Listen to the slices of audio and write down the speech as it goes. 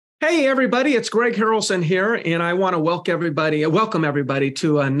Hey everybody, it's Greg Harrelson here, and I want to welcome everybody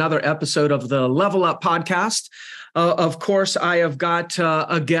to another episode of the Level Up podcast. Of course, I have got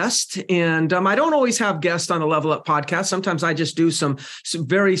a guest, and I don't always have guests on the Level Up podcast. Sometimes I just do some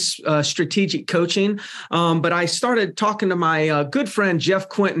very strategic coaching. But I started talking to my good friend Jeff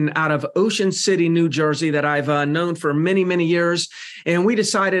Quintin out of Ocean City, New Jersey, that I've known for many, many years. And we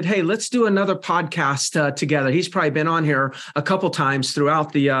decided, hey, let's do another podcast together. He's probably been on here a couple times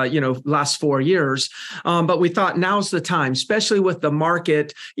throughout the last 4 years. But we thought now's the time, especially with the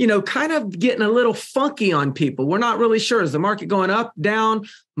market, kind of getting a little funky on people. We're not really sure. Is the market going up, down?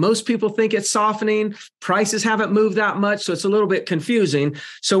 Most people think it's softening. Prices haven't moved that much, so it's a little bit confusing.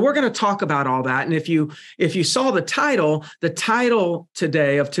 So we're going to talk about all that. And if you saw the title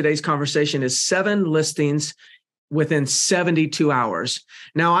today of today's conversation is 7 listings within 72 hours.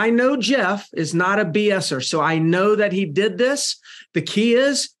 Now, I know Jeff is not a BSer, so I know that he did this. The key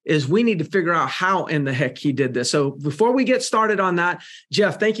is we need to figure out how in the heck he did this. So before we get started on that,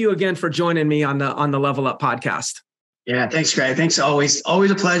 Jeff, thank you again for joining me on the Level Up podcast. Yeah, thanks, Greg. Thanks. Always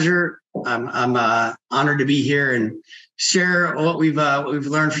a pleasure. I'm honored to be here and share what we've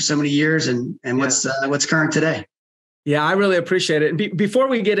learned for so many years and what's current today. Yeah, I really appreciate it. And before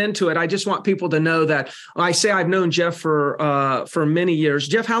we get into it, I just want people to know that I say I've known Jeff for many years.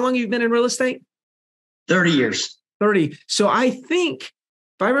 Jeff, how long have you been in real estate? 30 years. 30. So I think,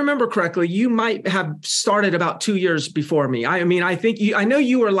 if I remember correctly, you might have started about 2 years before me. I know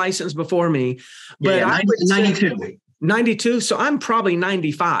you were licensed before me, but yeah, 92. 92. So I'm probably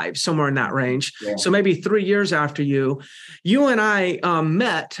 95, somewhere in that range. Yeah. So maybe 3 years after you. You and I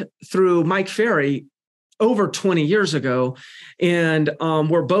met through Mike Ferry over 20 years ago. And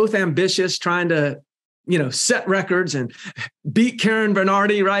we're both ambitious, trying to, set records and beat Karen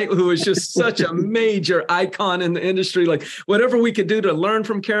Bernardi, right? Who was just such a major icon in the industry. Like whatever we could do to learn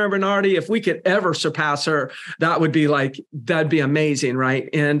from Karen Bernardi, if we could ever surpass her, that'd be amazing. Right.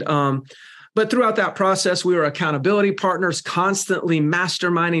 And, but throughout that process, we were accountability partners, constantly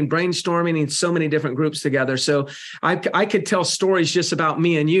masterminding, brainstorming in so many different groups together. So I could tell stories just about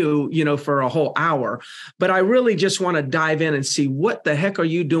me and you, for a whole hour. But I really just want to dive in and see what the heck are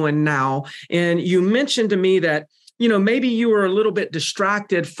you doing now? And you mentioned to me that, maybe you were a little bit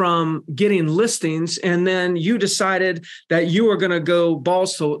distracted from getting listings, and then you decided that you were going to go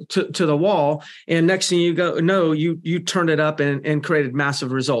balls to the wall. And next thing you turned it up and created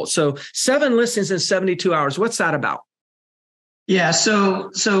massive results. So 7 listings in 72 hours. What's that about? Yeah. So,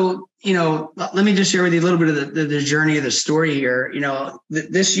 let me just share with you a little bit of the journey of the story here.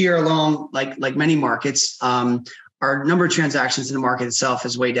 This year alone, like many markets, our number of transactions in the market itself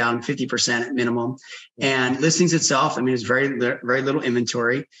is way down 50% at minimum. And listings itself, is very, very little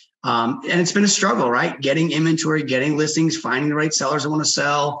inventory. And it's been a struggle, right? Getting inventory, getting listings, finding the right sellers that want to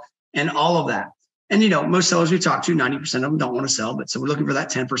sell, and all of that. And, most sellers we talk to, 90% of them don't want to sell. But so we're looking for that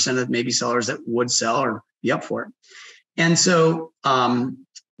 10% of maybe sellers that would sell or be up for it. And so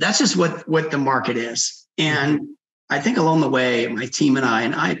that's just what the market is. And I think along the way, my team and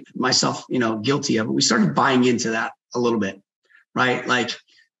I myself, guilty of it, we started buying into that a little bit, right? Like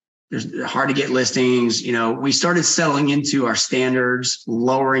there's hard to get listings. We started settling into our standards,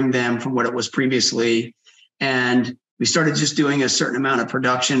 lowering them from what it was previously. And we started just doing a certain amount of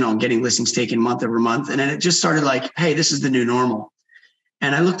production on getting listings taken month over month. And then it just started like, hey, this is the new normal.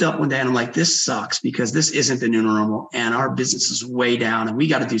 And I looked up one day and I'm like, this sucks because this isn't the new normal. And our business is way down and we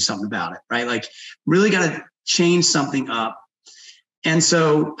got to do something about it, right? Like really got to change something up. And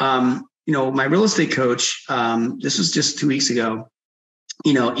so, my real estate coach, this was just 2 weeks ago,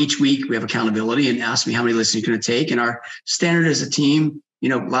 each week we have accountability and asked me how many listings you're going to take. And our standard as a team,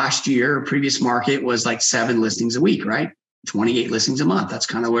 last year, previous market was like 7 listings a week, right? 28 listings a month. That's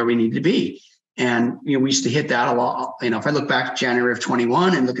kind of where we need to be. And, we used to hit that a lot. If I look back to January of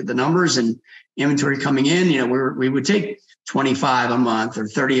 21 and look at the numbers and inventory coming in, we would take 25 a month or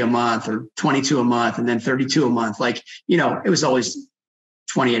 30 a month or 22 a month and then 32 a month. Like, it was always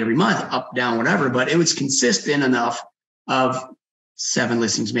 28 every month, up, down, whatever, but it was consistent enough of 7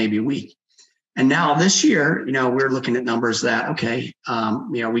 listings, maybe a week. And now this year, we're looking at numbers that, okay,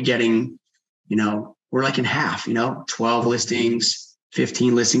 we getting, we're like in half, 12 listings,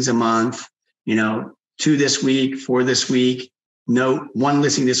 15 listings a month, 2 this week, 4 this week, 1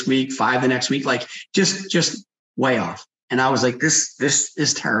 listing this week, 5 the next week, like just way off. And I was like, this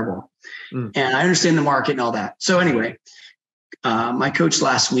is terrible. And I understand the market and all that. So anyway, my coach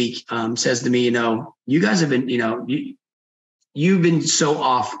last week says to me, you guys have been, you've been so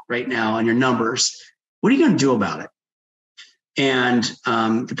off right now on your numbers. What are you going to do about it? And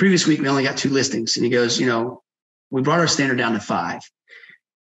the previous week, we only got 2 listings. And he goes, we brought our standard down to 5.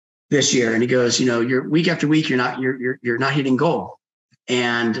 this year. And he goes, you're week after week, you're not hitting goal.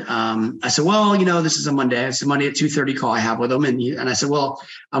 And I said, well, this is a Monday. It's a Monday at 2:30 call I have with him. And I said, well,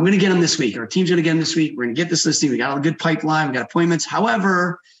 I'm going to get him this week. Our team's going to get him this week. We're going to get this listing. We got a good pipeline. We got appointments.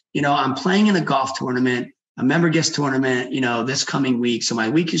 However, I'm playing in a golf tournament, a member guest tournament, this coming week. So my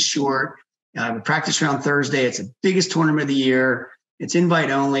week is short. I have a practice round Thursday. It's the biggest tournament of the year. It's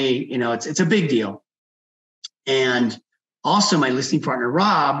invite only. It's a big deal. And also my listing partner,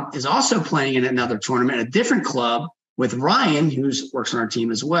 Rob, is also playing in another tournament, a different club, with Ryan, who works on our team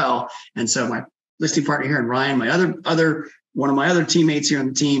as well. And so my listing partner here and Ryan, my other one of my other teammates here on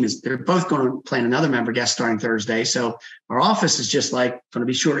the team, they're both going to play another member guest starting Thursday. So our office is just like going to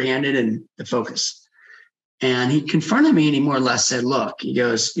be shorthanded and the focus. And he confronted me and he more or less said, look, he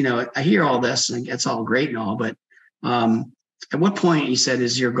goes, I hear all this and it's all great and all, but at what point, he said,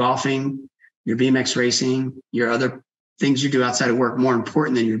 is your golfing, your BMX racing, your other things you do outside of work more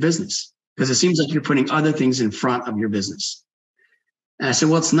important than your business? Because it seems like you're putting other things in front of your business. And I said,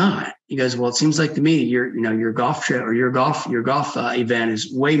 well, it's not. He goes, well, it seems like to me, your golf trip or your golf event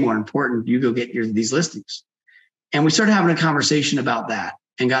is way more important. You go get these listings. And we started having a conversation about that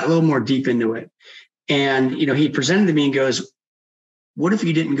and got a little more deep into it. And, he presented to me and goes, what if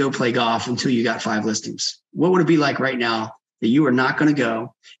you didn't go play golf until you got 5 listings? What would it be like right now that you are not going to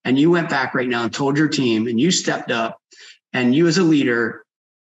go and you went back right now and told your team and you stepped up and you as a leader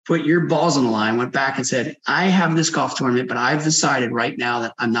put your balls on the line, went back and said, I have this golf tournament, but I've decided right now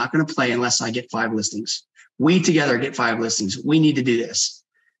that I'm not going to play unless I get 5 listings. We together get 5 listings. We need to do this.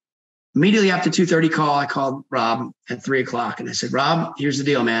 Immediately after 2:30 call, I called Rob at 3:00 and I said, Rob, here's the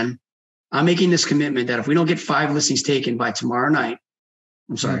deal, man. I'm making this commitment that if we don't get 5 listings taken by tomorrow night,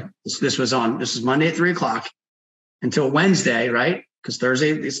 I'm sorry, this was Monday at 3:00 until Wednesday, right? Because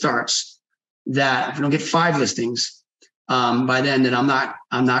Thursday it starts, that if we don't get 5 listings, by then, that I'm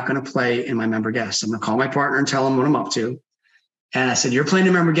not going to play in my member guest. I'm going to call my partner and tell him what I'm up to. And I said, you're playing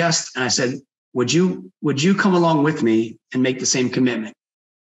a member guest. And I said, would you come along with me and make the same commitment?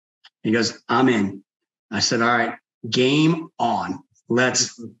 He goes, I'm in. I said, all right, game on.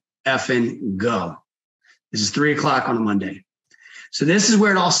 Let's effing go. This is 3:00 on a Monday. So this is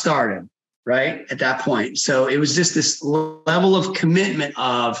where it all started, right? At that point. So it was just this level of commitment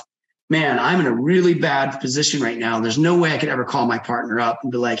of, man, I'm in a really bad position right now. There's no way I could ever call my partner up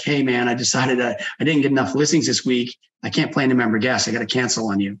and be like, hey, man, I decided that I didn't get enough listings this week. I can't play in the member guest. I got to cancel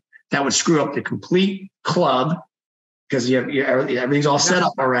on you. That would screw up the complete club because everything's all set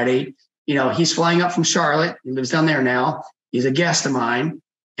up already. He's flying up from Charlotte. He lives down there now. He's a guest of mine.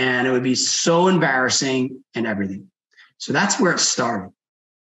 And it would be so embarrassing and everything. So that's where it started.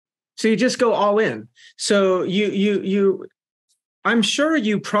 So you just go all in. So you I'm sure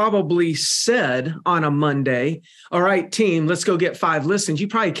you probably said on a Monday, all right, team, let's go get 5 listings. You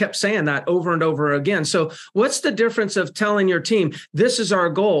probably kept saying that over and over again. So what's the difference of telling your team, this is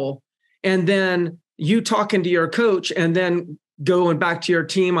our goal, and then you talking to your coach and then going back to your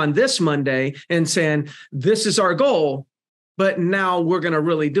team on this Monday and saying, this is our goal, but now we're going to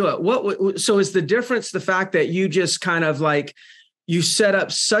really do it? So is the difference the fact that you just kind of like, you set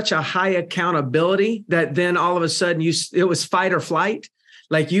up such a high accountability that then all of a sudden it was fight or flight?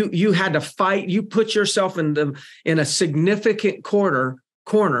 Like you had to fight. You put yourself in a significant corner,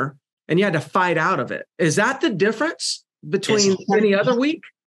 and you had to fight out of it. Is that the difference between any other week?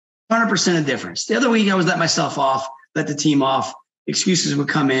 100% of difference. The other week I was let myself off, let the team off. Excuses would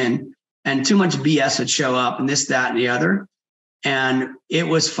come in, and too much BS would show up, and this, that, and the other. And it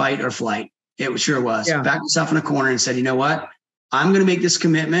was fight or flight. It sure was. Yeah. Backed myself in a corner and said, you know what? I'm going to make this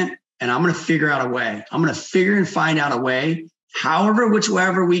commitment and I'm going to figure out a way. I'm going to figure and find out a way.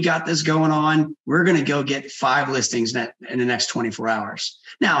 Whichever we got this going on, we're going to go get 5 listings in the next 24 hours.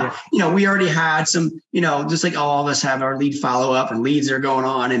 Now, we already had some, just like all of us have our lead follow up and leads that are going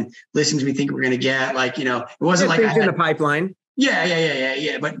on and listings we think we're going to get. Like, it wasn't like in the pipeline.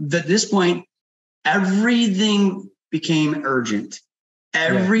 Yeah. But at this point, everything became urgent.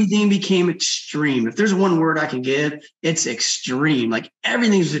 Everything became extreme. If there's one word I can give, it's extreme. Like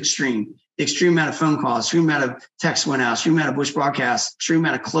everything's extreme. The extreme amount of phone calls, extreme amount of texts went out, extreme amount of push broadcasts, extreme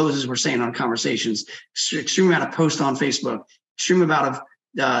amount of closes we're saying on conversations, extreme amount of posts on Facebook, extreme amount of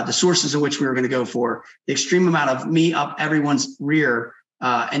the sources of which we were going to go for, the extreme amount of me up everyone's rear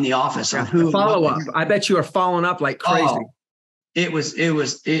in the office on who follow up. I bet you are following up like crazy. It was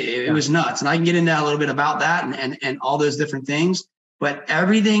nuts. And I can get into a little bit about that and all those different things. But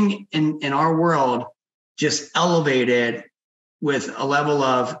everything in our world just elevated with a level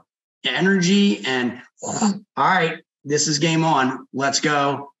of energy and, all right, this is game on. Let's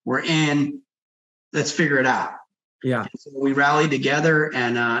go. We're in. Let's figure it out. Yeah. And so we rallied together,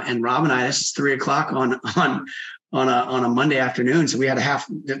 and Rob and I, this is 3:00 on a Monday afternoon. So we had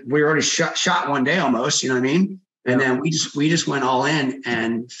we already shot one day almost, you know what I mean? And then we just went all in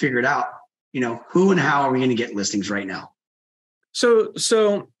and figured out, who and how are we going to get listings right now? So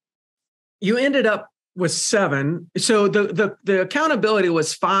you ended up with 7. So the accountability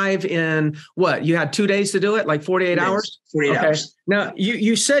was 5 in what? You had 2 days to do it, like 48 hours? 48 hours. Now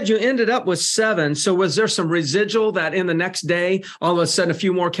you said you ended up with 7. So was there some residual that in the next day, all of a sudden a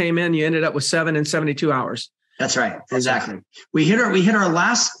few more came in, you ended up with 7 in 72 hours? That's right. Exactly. We hit our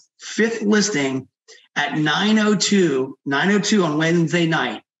last 5th listing at 9:02 on Wednesday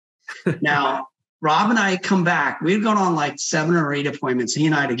night. Now, Rob and I come back. We've gone on like 7 or 8 appointments, he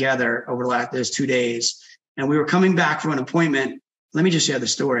and I together over those 2 days. And we were coming back from an appointment. Let me just share the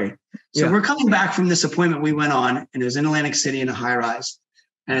story. So we're coming back from this appointment we went on, and it was in Atlantic City in a high rise.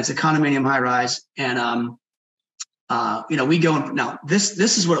 And it's a condominium high rise. And, we go, now this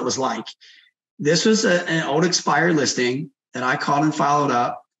is what it was like. This was an old expired listing that I called and followed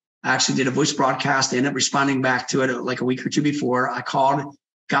up. I actually did a voice broadcast. I ended up responding back to it like a week or 2 before. I called,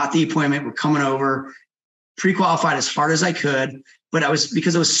 got the appointment. We're coming over, pre-qualified as hard as I could. But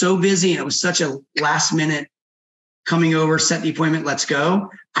because I was so busy and it was such a last minute coming over, set the appointment, let's go.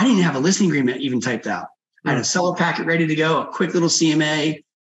 I didn't have a listing agreement even typed out. I had a seller packet ready to go, a quick little CMA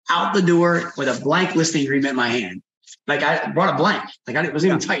out the door with a blank listing agreement in my hand. Like I brought a blank, like it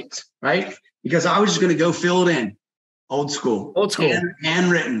wasn't even typed, right? Because I was just going to go fill it in. Old school,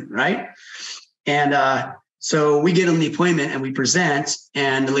 handwritten, right? And so we get on the appointment and we present,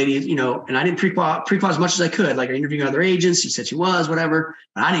 and the lady, and I didn't pre-qual as much as I could. Like I interviewed other agents. She said she was, whatever.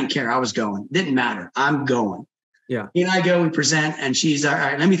 But I didn't care. I was going. Didn't matter. I'm going. Yeah. He and I go, we present, and she's, all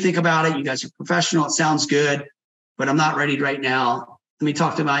right, let me think about it. You guys are professional. It sounds good, but I'm not ready right now. Let me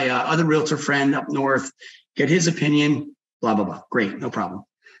talk to my other realtor friend up north, get his opinion, blah, blah, blah. Great. No problem.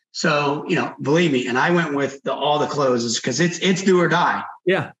 So, believe me, and I went with all the closes because it's do or die.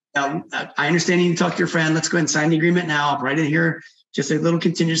 Yeah. I understand you need to talk to your friend. Let's go ahead and sign the agreement now. I'll write in here just a little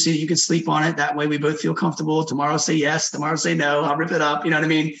contingency. You can sleep on it. That way we both feel comfortable. Tomorrow say yes. Tomorrow say no. I'll rip it up. You know what I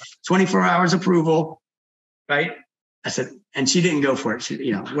mean? 24 hours approval. Right. I said, and she didn't go for it.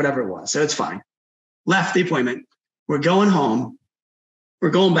 She, whatever it was. So it's fine. Left the appointment. We're going home.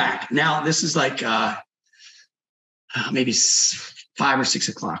 We're going back. Now this is like maybe 5 or 6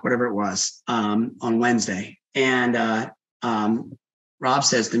 o'clock, whatever it was, on Wednesday. And Rob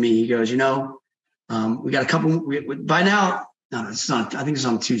says to me, he goes, we got a couple by now. No, it's not. I think it's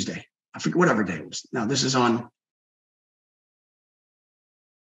on Tuesday. I forget whatever day it was. No, this is on, I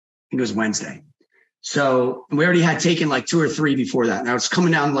think it was Wednesday. So we already had taken like 2 or 3 before that. Now it's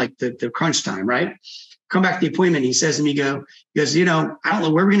coming down like the crunch time, right? Come back to the appointment. He says to me, he goes, I don't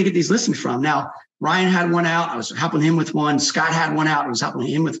know where we're going to get these listings from. Now, Ryan had one out. I was helping him with one. Scott had one out. I was helping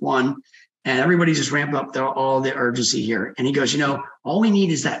him with one. And everybody just ramped up all the urgency here. And he goes, all we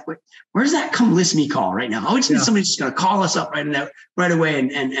need is that. Where's that come list me call right now? I just need somebody just going to call us up right away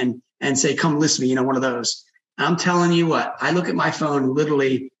and say, come list me, one of those. And I'm telling you what, I look at my phone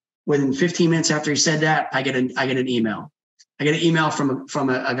literally within 15 minutes after he said that, I get an email. I get an email from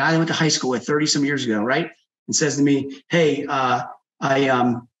a guy I went to high school with 30 some years ago, right? And says to me, hey,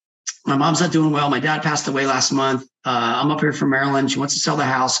 my mom's not doing well. My dad passed away last month. I'm up here from Maryland. She wants to sell the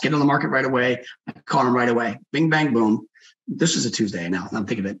house, get on the market right away. I call him right away. Bing, bang, boom. This is a Tuesday now. I'm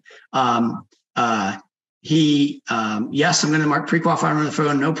thinking of it. Yes, I'm going to pre-qualify on the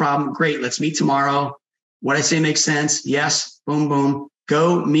phone. No problem. Great. Let's meet tomorrow. What I say makes sense. Yes. Boom, boom.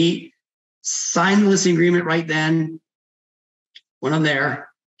 Go meet, sign the listing agreement right then. When I'm there,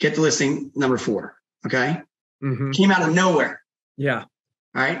 get the listing number 4. Okay. Mm-hmm. Came out of nowhere. Yeah. All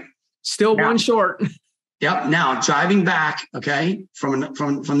right. Still one short. Yep. Now driving back, okay, from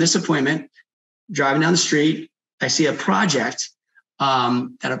this appointment, driving down the street, I see a project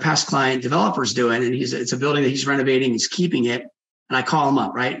that a past client developer's doing, and it's a building that he's renovating. He's keeping it, and I call him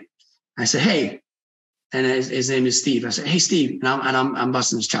up, right? I said, hey, and his name is Steve. I said, hey, Steve, and I'm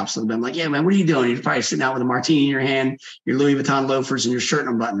busting his chops a little bit. I'm like, yeah, man, what are you doing? You're probably sitting out with a martini in your hand, your Louis Vuitton loafers, and your shirt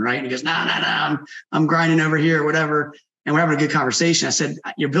unbuttoned, right? And he goes, no, I'm grinding over here, whatever. And we're having a good conversation. I said,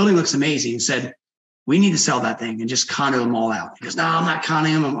 your building looks amazing. He said, we need to sell that thing and just condo them all out. He goes, no, I'm not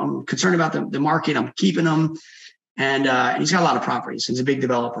condoing them. I'm concerned about the market. I'm keeping them. And he's got a lot of properties. He's a big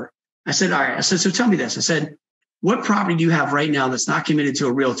developer. I said, all right. I said, so tell me this. I said, what property do you have right now that's not committed to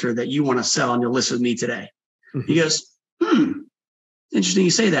a realtor that you want to sell on your list with me today? Mm-hmm. He goes, interesting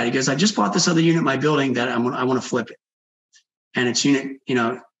you say that. He goes, I just bought this other unit in my building that I want to flip it. And it's unit,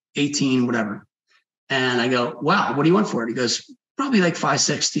 18, whatever. And I go, wow, what do you want for it? He goes, probably like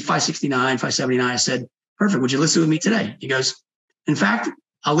 560, 569, 579. I said, perfect. Would you listen with me today? He goes, in fact,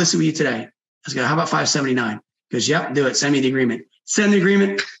 I'll listen with you today. I go, how about 579? He goes, yep, do it. Send me the agreement. Send the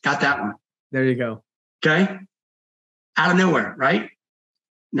agreement. Got that one. There you go. Okay. Out of nowhere, right?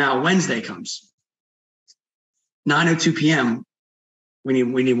 Now Wednesday comes. 9:02 p.m. We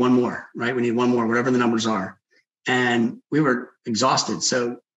need one more, right? We need one more, whatever the numbers are. And we were exhausted.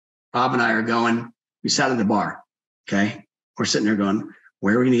 So Bob and I are going, we sat at the bar. Okay. We're sitting there going,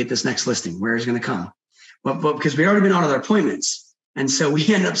 where are we going to get this next listing? Where is it going to come? But because we'd already been on other appointments. And so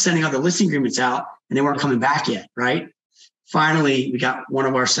we ended up sending other listing agreements out and they weren't coming back yet. Right. Finally, we got one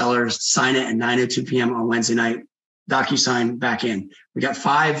of our sellers to sign it at 9:02 p.m. on Wednesday night, DocuSign back in. We got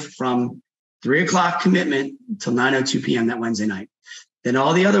 5 from 3:00 commitment till 9:02 p.m. that Wednesday night. Then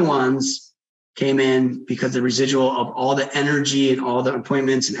all the other ones came in because the residual of all the energy and all the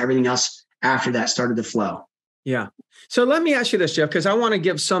appointments and everything else after that started to flow. Yeah. So let me ask you this, Jeff, because I want to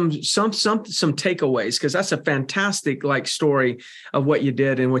give some takeaways, because that's a fantastic story of what you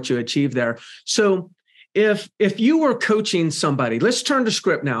did and what you achieved there. So if you were coaching somebody, let's turn to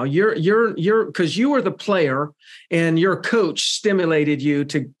script now. You're because you were the player and your coach stimulated you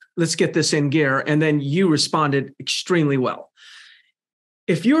to let's get this in gear, and then you responded extremely well.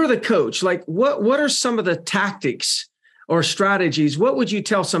 If you're the coach, what are some of the tactics or strategies? What would you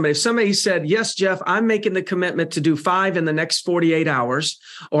tell somebody? If somebody said, yes, Jeff, I'm making the commitment to do 5 in the next 48 hours,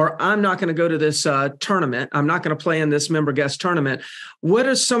 or I'm not going to go to this tournament. I'm not going to play in this member guest tournament. What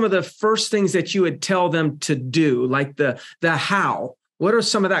are some of the first things that you would tell them to do? Like the how? What are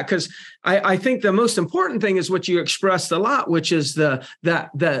some of that? Because I think the most important thing is what you expressed a lot, which is the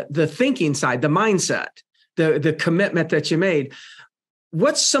thinking side, the mindset, the commitment that you made.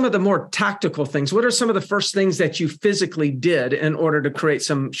 What's some of the more tactical things? What are some of the first things that you physically did in order to create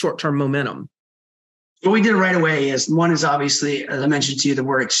some short-term momentum? What we did right away is, one is obviously, as I mentioned to you, the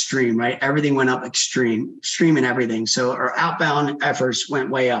word extreme, right? Everything went up extreme in everything. So our outbound efforts went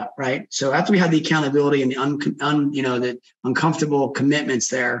way up, right? So after we had the accountability and the uncomfortable commitments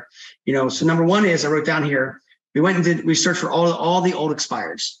there, so number one is, I wrote down here, we searched for all the old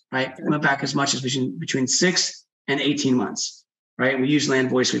expireds, right? We went back as much as between 6 and 18 months. Right. We use Land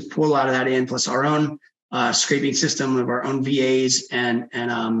Voice. We pull a lot of that in, plus our own scraping system of our own VAs and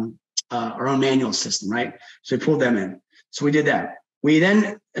our own manual system. Right. So we pulled them in. So we did that. We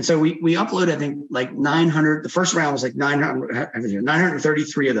uploaded, I think, 900. The first round was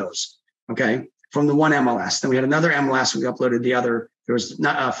 933 of those. Okay. From the one MLS. Then we had another MLS. We uploaded the other. There was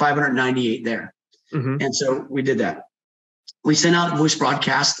 598 there. Mm-hmm. And so we did that. We sent out a voice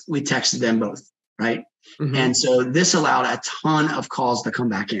broadcast. We texted them both. Right. Mm-hmm. And so this allowed a ton of calls to come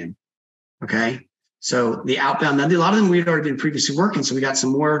back in. Okay. So the outbound, now a lot of them we had already been previously working. So we got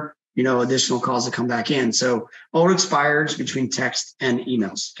some more, additional calls to come back in. So old expireds between text and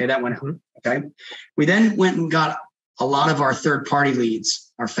emails. Okay. That went out. Okay. We then went and got a lot of our third-party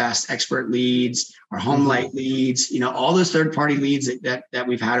leads, our Fast Expert leads, our Home Light leads, all those third-party leads that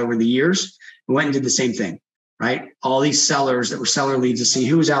we've had over the years. We went and did the same thing. Right? All these sellers that were seller leads to see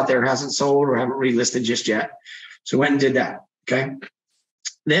who's out there, hasn't sold or haven't relisted just yet. So went and did that. Okay.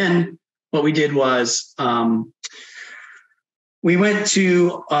 Then what we did was we went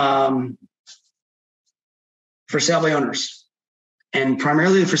to for sale by owners, and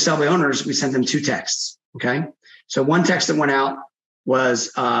primarily for sale by owners, we sent them 2 texts. Okay. So one text that went out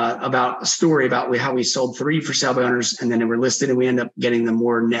was about a story about how we sold 3 for sale by owners, and then they were listed, and we ended up getting them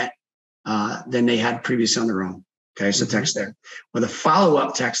more net than they had previously on their own. Okay. So text there with a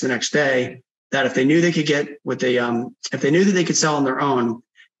follow-up text the next day that if they knew they could get if they knew that they could sell on their own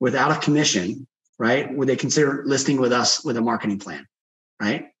without a commission, right? Would they consider listing with us with a marketing plan?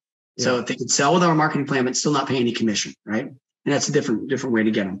 Right. Yeah. So if they could sell with our marketing plan, but still not pay any commission. Right. And that's a different way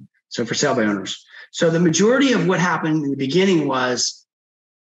to get them. So for sale by owners. So the majority of what happened in the beginning was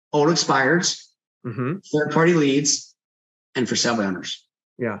old expireds, third-party leads, and for sale by owners.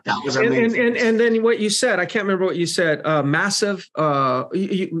 Yeah. That was our and then what you said, I can't remember what you said, massive,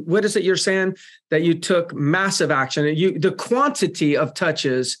 what is it you're saying? That you took massive action. The quantity of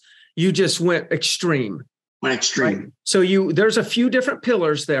touches, you just went extreme. Right? So there's a few different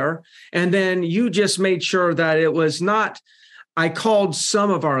pillars there. And then you just made sure that it was not, I called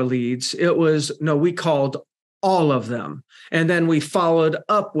some of our leads. We called all of them. And then we followed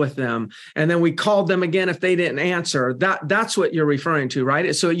up with them. And then we called them again if they didn't answer. That's what you're referring to,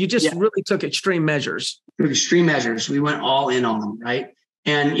 right? So you just really took extreme measures. Extreme measures. We went all in on them, right?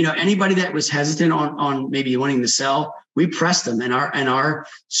 And anybody that was hesitant on maybe wanting to sell, we pressed them. And our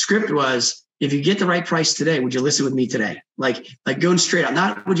script was, if you get the right price today, would you listen with me today? Like going straight up.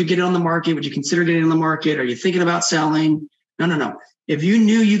 Not would you get it on the market? Would you consider getting it on the market? Are you thinking about selling? No. If you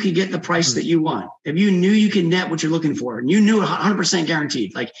knew you could get the price that you want, if you knew you could net what you're looking for, and you knew 100%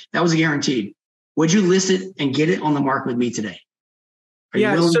 guaranteed, like that was a guaranteed, would you list it and get it on the market with me today?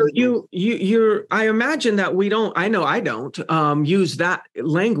 So I imagine that I know I don't use that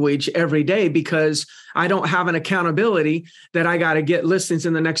language every day because I don't have an accountability that I got to get listings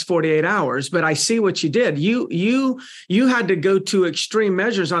in the next 48 hours. But I see what you did. You had to go to extreme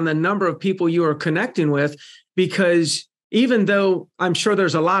measures on the number of people you are connecting with, because even though I'm sure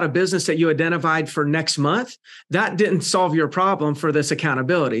there's a lot of business that you identified for next month, that didn't solve your problem for this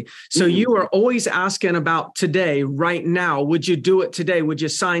accountability. So you are always asking about today, right now. Would you do it today? Would you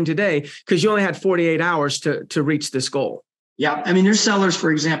sign today? Because you only had 48 hours to reach this goal. Yeah. I mean, there's sellers,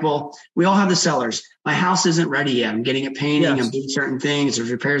 for example, we all have the sellers. My house isn't ready yet. I'm getting it painting. I'm doing certain things.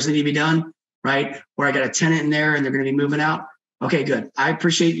 There's repairs that need to be done, right? Or I got a tenant in there and they're going to be moving out. Okay, good. I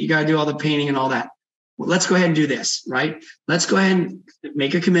appreciate you got to do all the painting and all that. Well, let's go ahead and do this, right? Let's go ahead and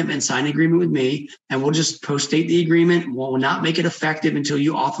make a commitment, sign an agreement with me, and we'll just post-date the agreement. We'll not make it effective until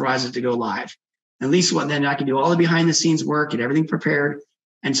you authorize it to go live. At least then I can do all the behind the scenes work, get everything prepared.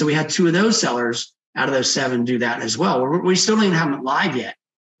 And so we had 2 of those sellers out of those 7 do that as well. We still don't even have them live yet.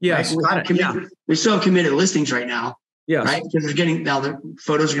 Yes, right? We still have committed listings right now. Yes. Right. Because now the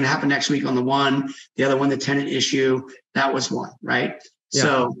photos are going to happen next week on the one, the other one, the tenant issue. That was one. Right. Yeah.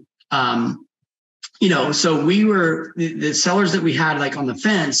 So, so we were the sellers that we had like on the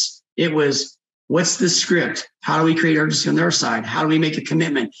fence. It was, what's the script? How do we create urgency on their side? How do we make a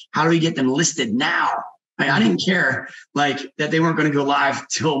commitment? How do we get them listed now? I didn't care like that they weren't going to go live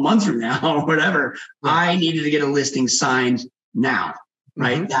till a month from now or whatever. Yeah. I needed to get a listing signed now,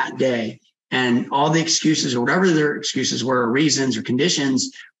 right? That day. And all the excuses or whatever their excuses were, or reasons or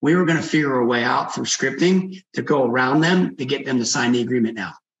conditions, we were going to figure a way out through scripting to go around them to get them to sign the agreement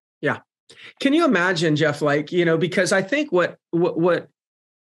now. Yeah. Can you imagine, Jeff, because I think what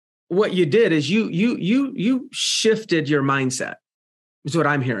you did is you shifted your mindset is what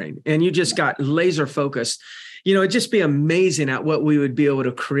I'm hearing. And you just got laser focused. It'd just be amazing at what we would be able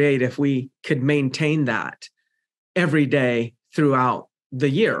to create if we could maintain that every day throughout the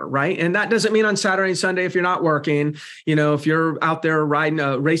year, right? And that doesn't mean on Saturday and Sunday if you're not working, if you're out there riding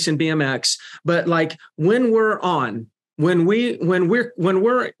racing BMX, but like when we're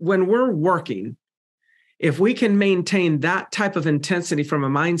working, if we can maintain that type of intensity from a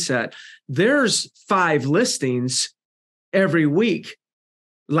mindset, there's 5 listings every week,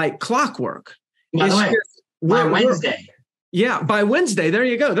 like clockwork. By the way, by Wednesday. Yeah, by Wednesday. There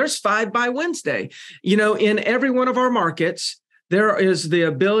you go. There's 5 by Wednesday. In every one of our markets, there is the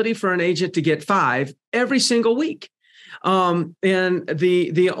ability for an agent to get 5 every single week. And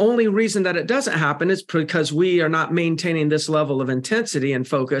the only reason that it doesn't happen is because we are not maintaining this level of intensity and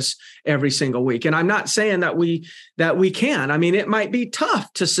focus every single week. And I'm not saying that we can. I mean, it might be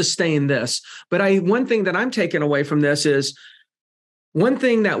tough to sustain this, but one thing that I'm taking away from this is one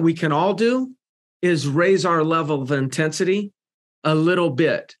thing that we can all do is raise our level of intensity a little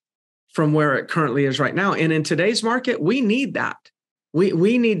bit from where it currently is right now. And in today's market, we need that.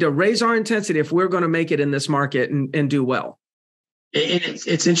 We need to raise our intensity if we're going to make it in this market and do well.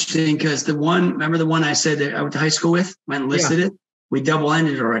 It's interesting because remember the one I said that I went to high school with, went and listed it? We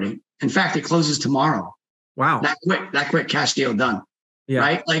double-ended already. In fact, it closes tomorrow. Wow. That quick cash deal done. Yeah.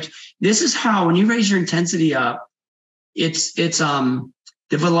 Right? Like this is how, when you raise your intensity up, it's the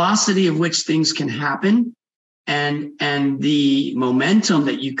velocity of which things can happen and the momentum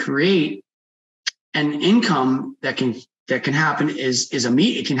that you create and income that can happen is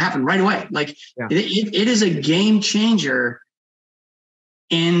immediate. It can happen right away. Like it is a game changer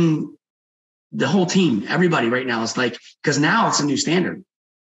in the whole team. Everybody right now is like, because now it's a new standard.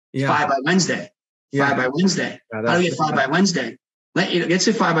 5 by Wednesday. 5 by Wednesday. How do you get 5 by Wednesday? Get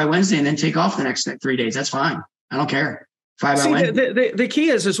to 5 by Wednesday and then take off the next 3 days. That's fine. I don't care. 5 by Wednesday. The key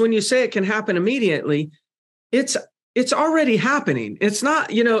is when you say it can happen immediately, it's already happening. It's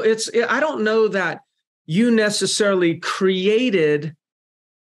not, I don't know that you necessarily created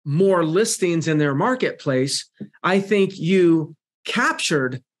more listings in their marketplace. I think you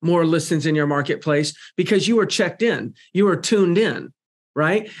captured more listings in your marketplace because you were checked in, you were tuned in,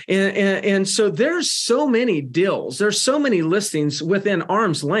 right? And so there's so many deals, there's so many listings within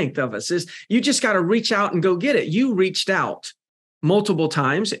arm's length of us. You just got to reach out and go get it. You reached out multiple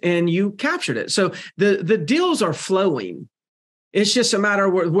times and you captured it. So the deals are flowing. It's just a matter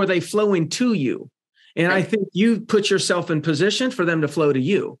of were they flowing to you? And I think you put yourself in position for them to flow to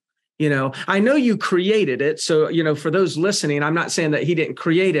you. I know you created it. So, for those listening, I'm not saying that he didn't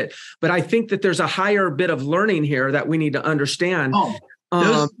create it, but I think that there's a higher bit of learning here that we need to understand.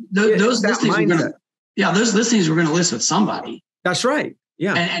 Those listings those listings we're going to list with somebody. That's right.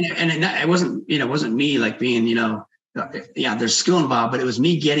 Yeah. And it wasn't, it wasn't me like being, there's skill involved, but it was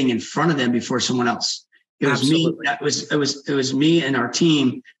me getting in front of them before someone else. It was Absolutely. me. It was me and our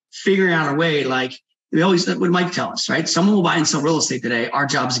team figuring out a way. Like we always, what Mike tell us, right? Someone will buy and sell real estate today. Our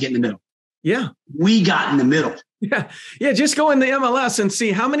job is to get in the middle. Yeah. We got in the middle. Yeah. Yeah. Just go in the MLS and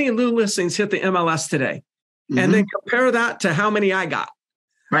see how many new listings hit the MLS today. Mm-hmm. And then compare that to how many I got.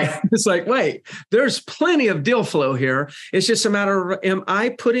 Right. It's like, wait, there's plenty of deal flow here. It's just a matter of, am I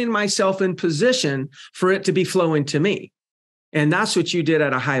putting myself in position for it to be flowing to me? And that's what you did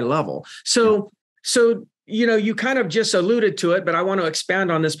at a high level. So, you kind of just alluded to it, but I want to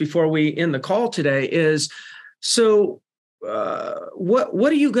expand on this before we end the call today is, what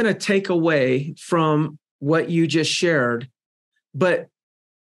are you going to take away from what you just shared, but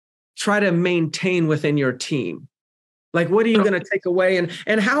try to maintain within your team? Like, what are you going to take away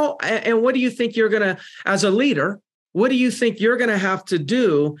and how, and what do you think you're going to, as a leader, what do you think you're going to have to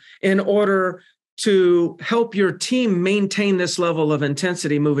do in order to help your team maintain this level of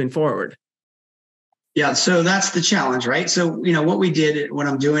intensity moving forward? Yeah. So that's the challenge, right? So, what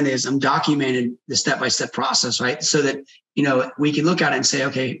I'm doing is I'm documenting the step-by-step process, right? So that, we can look at it and say,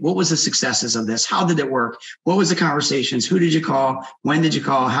 okay, what was the successes of this? How did it work? What was the conversations? Who did you call? When did you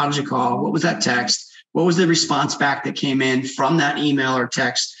call? How did you call? What was that text? What was the response back that came in from that email or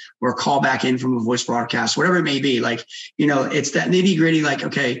text or call back in from a voice broadcast, whatever it may be? Like, it's that nitty gritty, like,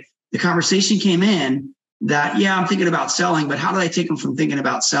 okay, the conversation came in that, yeah, I'm thinking about selling, but how did I take them from thinking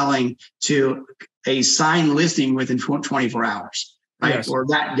about selling to a signed listing within 24 hours, right? Yes. Or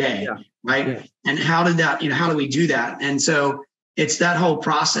that day, right? Yeah. And how did that, how do we do that? And so it's that whole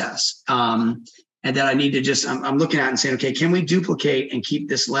process. And that I need to I'm looking at and saying, okay, can we duplicate and keep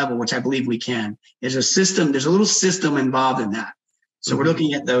this level, which I believe we can? There's a little system involved in that. So we're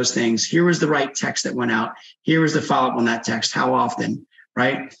looking at those things. Here was the right text that went out. Here was the follow-up on that text. How often,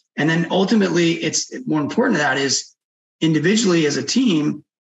 right? And then ultimately, it's more important to that is individually as a team,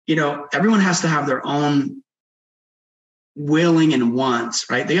 everyone has to have their own willing and wants,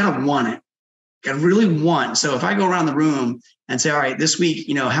 right? They got to want it. Got to really want. So if I go around the room and say, all right, this week,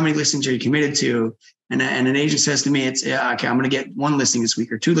 how many listings are you committed to? And an agent says to me, okay, I'm going to get 1 listing this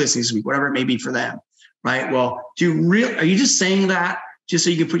week or 2 listings this week, whatever it may be for them. Right. Well, are you just saying that just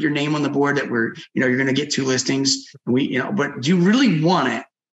so you can put your name on the board that you're going to get 2 listings and but do you really want it?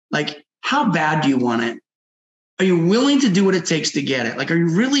 Like, how bad do you want it? Are you willing to do what it takes to get it? Like, are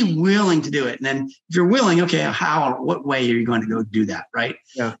you really willing to do it? And then if you're willing, okay, what way are you going to go do that? Right.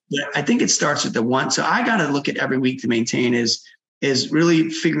 Yeah. But I think it starts with the want. So I got to look at every week to maintain is really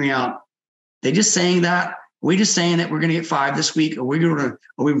figuring out, they just saying that, are we just saying that we're going to get 5 this week, or we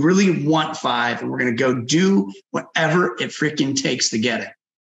really want 5 and we're going to go do whatever it freaking takes to get it.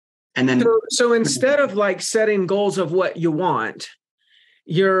 And then, so instead of like setting goals of what you want,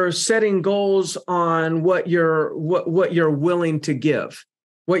 you're setting goals on what you're willing to give.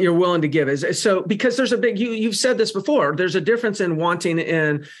 What you're willing to give is so, because there's a big, you've said this before, there's a difference in wanting it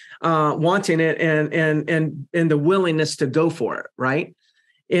and the willingness to go for it, right?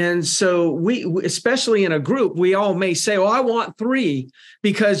 And so we, especially in a group, we all may say, "Oh, I want 3,"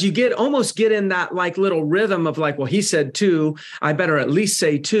 because you almost get in that like little rhythm of like, well, he said 2, I better at least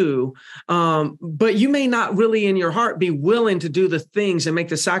say 2. But you may not really in your heart be willing to do the things and make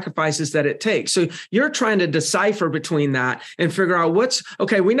the sacrifices that it takes. So you're trying to decipher between that and figure out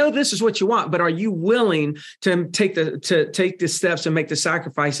okay, we know this is what you want, but are you willing to take the steps and make the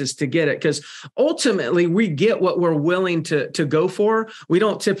sacrifices to get it? Because ultimately we get what we're willing to go for. We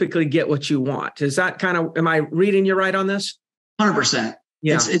don't typically get what you want. Is that am I reading you right on this? 100%.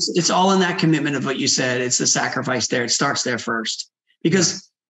 Yeah. It's all in that commitment of what you said. It's the sacrifice there. It starts there first because,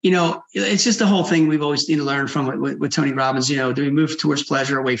 it's just the whole thing we've always need to learn from with Tony Robbins, do we move towards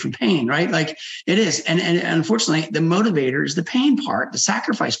pleasure away from pain, right? Like it is. And unfortunately the motivator is the pain part, the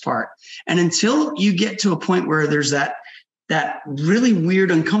sacrifice part. And until you get to a point where there's that really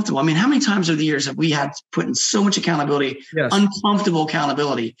weird, uncomfortable. I mean, how many times over the years have we had to put in so much accountability, uncomfortable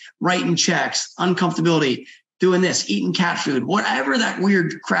accountability, writing checks, uncomfortability, doing this, eating cat food, whatever that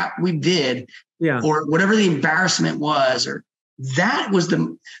weird crap we did, or whatever the embarrassment was, or those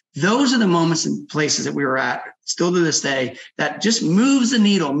are the moments and places that we were at still to this day that just moves the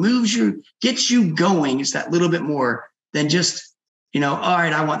needle, gets you going. It's that little bit more than just, all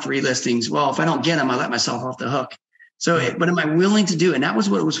right, I want 3 listings. Well, if I don't get them, I let myself off the hook. So, but am I willing to do it? And that was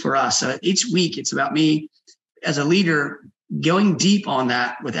what it was for us. So each week it's about me as a leader going deep on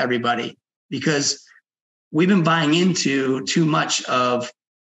that with everybody, because we've been buying into too much of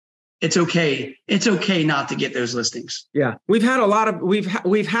it's okay not to get those listings. Yeah. We've had a lot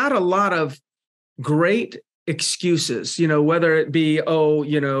of great excuses, whether it be, a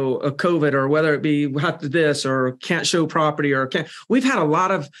COVID, or whether it be have to this, or can't show property, or we've had a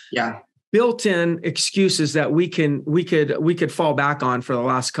lot of built-in excuses that we could fall back on for the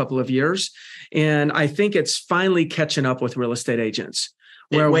last couple of years. And I think it's finally catching up with real estate agents.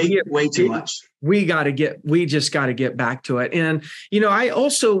 Where way too much. We just got to get back to it. And, I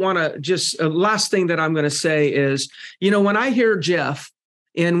also want to just, last thing that I'm going to say is, when I hear Jeff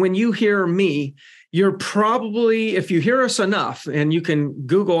and when you hear me, you're probably, if you hear us enough, and you can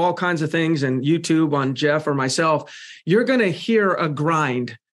Google all kinds of things and YouTube on Jeff or myself, you're going to hear a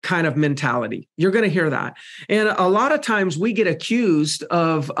grind kind of mentality. You're going to hear that. And a lot of times we get accused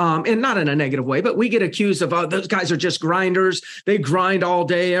of, and not in a negative way, but we get accused of, those guys are just grinders. They grind all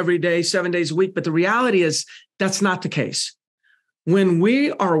day, every day, 7 days a week. But the reality is that's not the case. When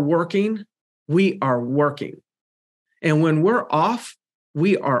we are working, we are working. And when we're off,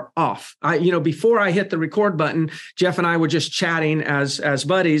 we are off. Before I hit the record button, Jeff and I were just chatting as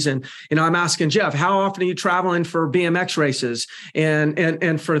buddies, and I'm asking Jeff, how often are you traveling for BMX races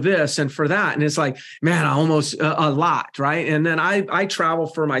and for this and for that? And it's like, man, almost a lot, right? And then I travel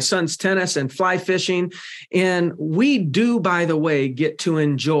for my son's tennis and fly fishing, and we do, by the way, get to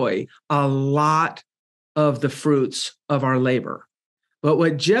enjoy a lot of the fruits of our labor. But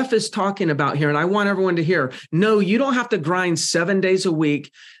what Jeff is talking about here, and I want everyone to hear, no, you don't have to grind 7 days a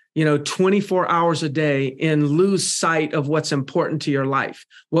week, 24 hours a day, and lose sight of what's important to your life.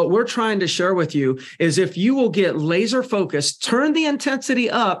 What we're trying to share with you is if you will get laser focused, turn the intensity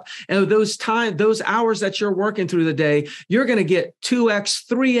up, and those hours that you're working through the day, you're going to get 2x,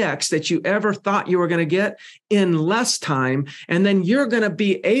 3x that you ever thought you were going to get in less time. And then you're going to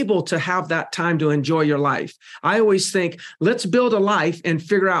be able to have that time to enjoy your life. I always think, let's build a life and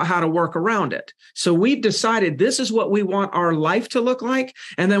figure out how to work around it. So we've decided this is what we want our life to look like.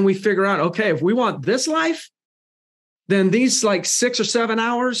 And then we figure out, okay, if we want this life, then these like 6 or 7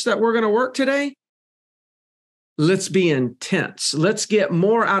 hours that we're going to work today, let's be intense. Let's get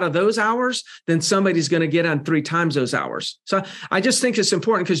more out of those hours than somebody's going to get on 3 times those hours. So I just think it's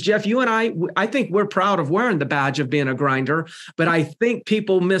important because, Jeff, you and I think we're proud of wearing the badge of being a grinder, but I think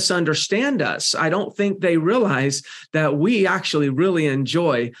people misunderstand us. I don't think they realize that we actually really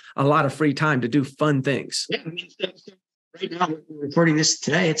enjoy a lot of free time to do fun things. Yeah, right now, we're recording this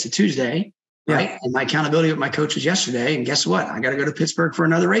today. It's a Tuesday, right? And my accountability with my coach was yesterday. And guess what? I got to go to Pittsburgh for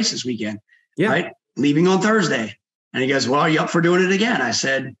another race this weekend, right? Leaving on Thursday. And he goes, well, are you up for doing it again? I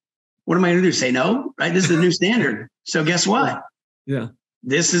said, what am I going to do? Say no, right? This is the new standard. So guess what? Yeah.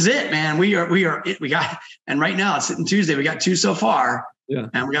 This is it, man. We got, and right now it's sitting Tuesday. We got 2 so far. Yeah.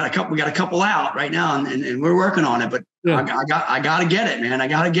 And we got a couple out right now, and we're working on it, but I got to get it, man. I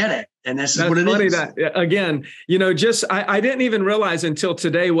got to get it. And this is what it is. That, again, I didn't even realize until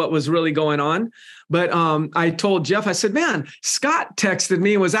today what was really going on. But I told Jeff, I said, man, Scott texted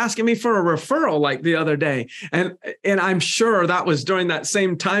me and was asking me for a referral like the other day. And I'm sure that was during that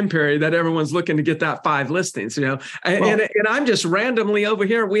same time period that everyone's looking to get that 5 listings, and I'm just randomly over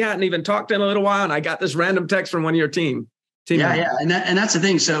here. We hadn't even talked in a little while. And I got this random text from one of your team. Yeah. And that's the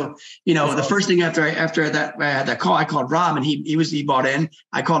thing. So, the first thing after that, I had that call, I called Rob, and he bought in.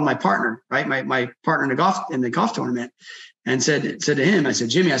 I called my partner, right? My partner in the golf tournament, and said to him, I said,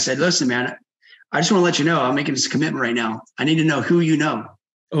 Jimmy, I said, listen, man, I just want to let you know, I'm making this commitment right now. I need to know who you know.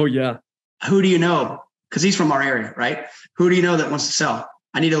 Oh yeah. Who do you know? Because he's from our area, right? Who do you know that wants to sell?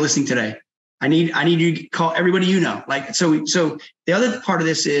 I need a listing today. I need you to call everybody, like, so the other part of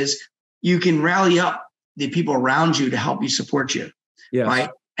this is you can rally up the people around you to help you support you. Yes. Right.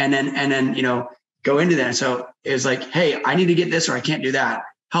 And then, go into that. So it's like, hey, I need to get this, or I can't do that.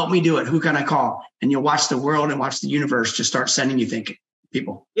 Help me do it. Who can I call? And you'll watch the world and watch the universe just start sending you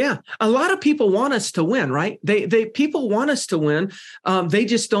people. Yeah. A lot of people want us to win, right? People want us to win. They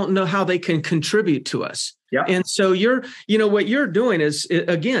just don't know how they can contribute to us. Yeah. And so what you're doing is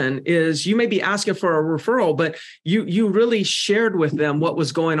you may be asking for a referral, but you really shared with them what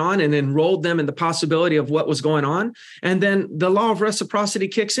was going on and enrolled them in the possibility of what was going on. And then the law of reciprocity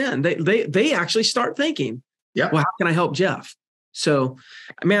kicks in. They actually start thinking, well, how can I help Jeff? So,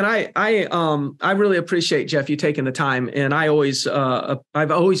 man, I really appreciate, Jeff, you taking the time, and I've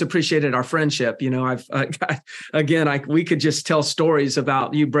always appreciated our friendship. We could just tell stories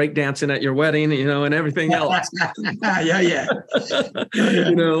about you breakdancing at your wedding, and everything else. Yeah.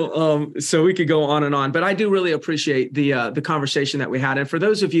 So we could go on and on, but I do really appreciate the conversation that we had. And for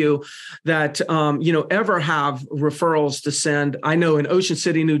those of you that ever have referrals to send, I know in Ocean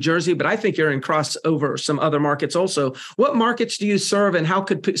City, New Jersey, but I think you're in crossover some other markets also. What markets do you serve, and how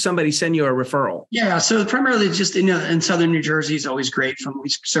could somebody send you a referral? Yeah, so primarily just in southern New Jersey is always great. We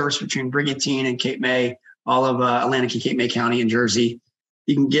service between Brigantine and Cape May. all of Atlantic and Cape May County in Jersey.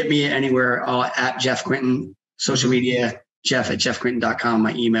 You can get me anywhere at Jeff Quintin, social media, jeff@jeffquintin.com,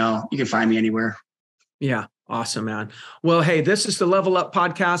 my email. You can find me anywhere. Yeah. Awesome, man. Well, hey, this is the Level Up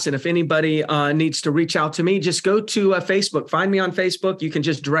podcast. And if anybody needs to reach out to me, just go to Facebook. Find me on Facebook. You can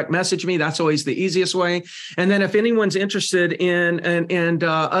just direct message me. That's always the easiest way. And then if anyone's interested in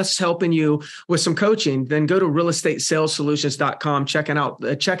us helping you with some coaching, then go to realestatesalessolutions.com. Check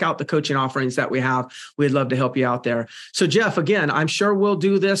out the coaching offerings that we have. We'd love to help you out there. So Jeff, again, I'm sure we'll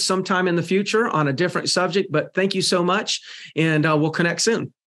do this sometime in the future on a different subject, but thank you so much. And we'll connect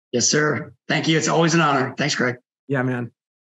soon. Yes, sir. Thank you. It's always an honor. Thanks, Craig. Yeah, man.